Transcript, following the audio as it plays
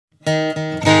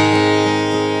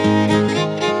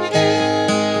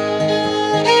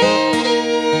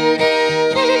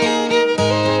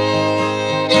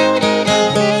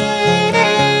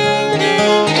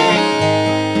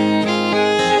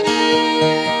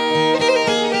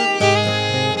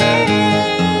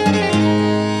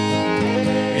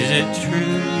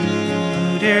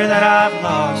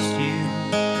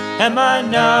Am I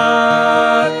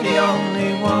not the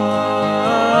only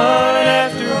one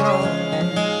after all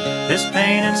this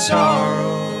pain and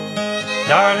sorrow?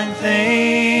 Darling,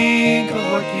 think of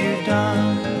what you've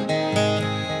done.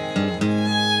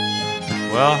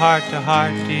 Well, heart to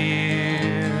heart,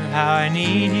 dear, how I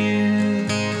need you,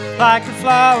 like the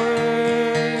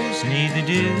flowers need the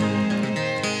dew.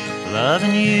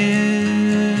 Loving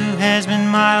you has been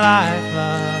my life,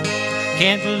 love.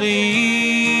 Can't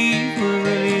believe we're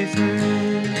really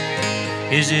through.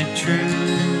 Is it true,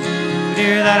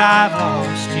 dear, that I've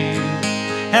lost you?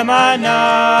 Am I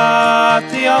not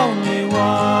the only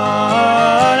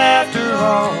one after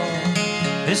all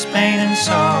this pain and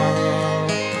sorrow?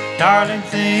 Darling,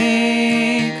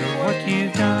 think of what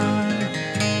you've done.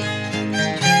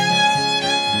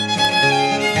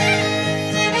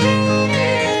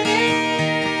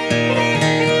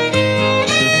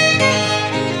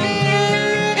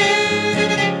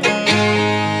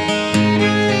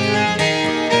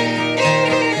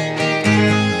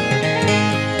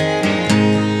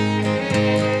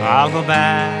 I'll go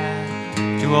back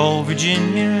to old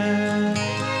Virginia,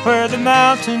 where the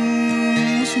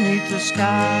mountains meet the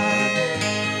sky.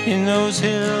 In those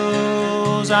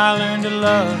hills I learned to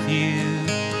love you.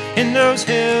 In those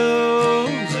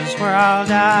hills is where I'll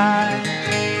die.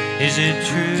 Is it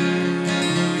true,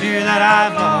 dear, that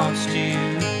I've lost you?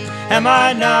 Am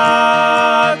I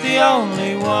not the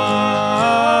only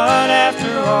one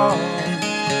after all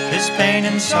this pain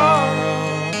and sorrow?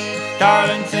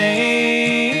 Darling,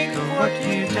 think of what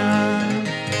you've done.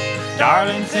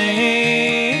 Darling,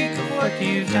 think of what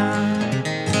you've done.